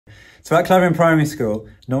So at Clavering Primary School,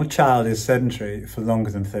 no child is sedentary for longer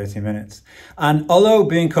than 30 minutes. And although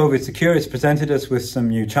being COVID secure has presented us with some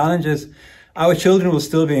new challenges, our children will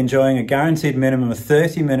still be enjoying a guaranteed minimum of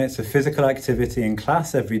 30 minutes of physical activity in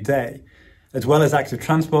class every day, as well as active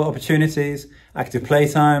transport opportunities, active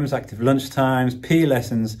playtimes, active lunch times, PE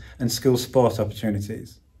lessons, and school sport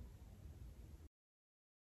opportunities.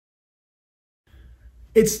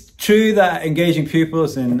 It's true that engaging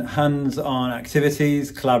pupils in hands-on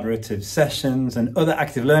activities, collaborative sessions, and other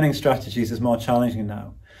active learning strategies is more challenging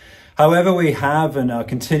now. However, we have and are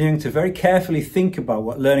continuing to very carefully think about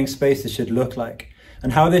what learning spaces should look like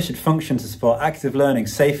and how they should function to support active learning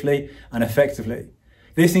safely and effectively.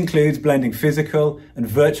 This includes blending physical and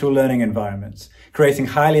virtual learning environments, creating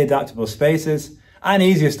highly adaptable spaces, and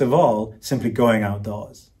easiest of all, simply going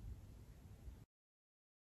outdoors.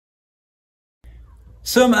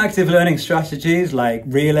 Some active learning strategies like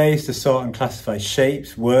relays to sort and classify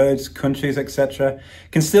shapes, words, countries, etc.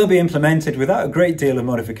 can still be implemented without a great deal of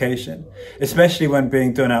modification, especially when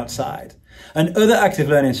being done outside. And other active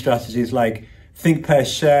learning strategies like think, pair,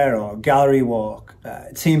 share or gallery walk,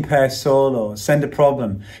 team, pair, solo, send a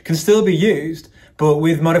problem can still be used, but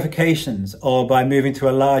with modifications or by moving to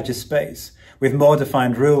a larger space with more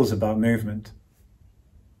defined rules about movement.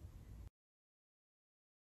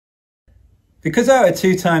 Because our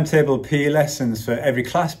 2 timetable PE lessons for every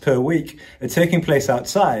class per week are taking place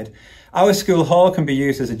outside, our school hall can be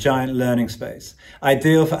used as a giant learning space,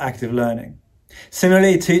 ideal for active learning.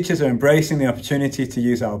 Similarly, teachers are embracing the opportunity to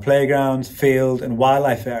use our playgrounds, field and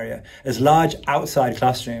wildlife area as large outside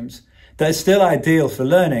classrooms that are still ideal for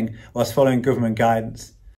learning whilst following government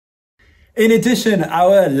guidance. In addition,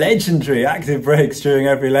 our legendary active breaks during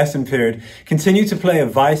every lesson period continue to play a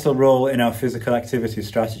vital role in our physical activity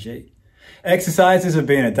strategy. Exercises have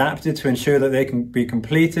been adapted to ensure that they can be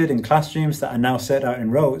completed in classrooms that are now set out in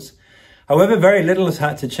rows. However, very little has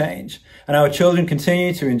had to change, and our children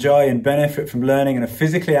continue to enjoy and benefit from learning in a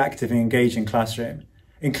physically active and engaging classroom,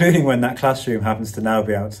 including when that classroom happens to now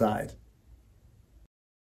be outside.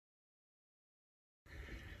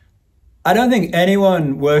 I don't think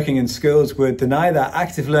anyone working in schools would deny that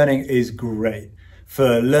active learning is great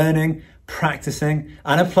for learning, practicing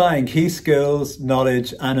and applying key skills,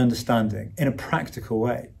 knowledge and understanding in a practical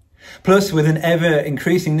way. Plus, with an ever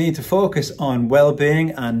increasing need to focus on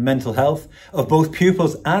well-being and mental health of both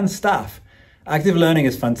pupils and staff, active learning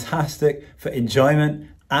is fantastic for enjoyment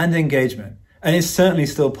and engagement, and is certainly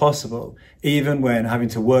still possible even when having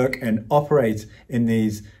to work and operate in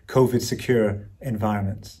these COVID secure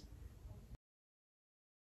environments.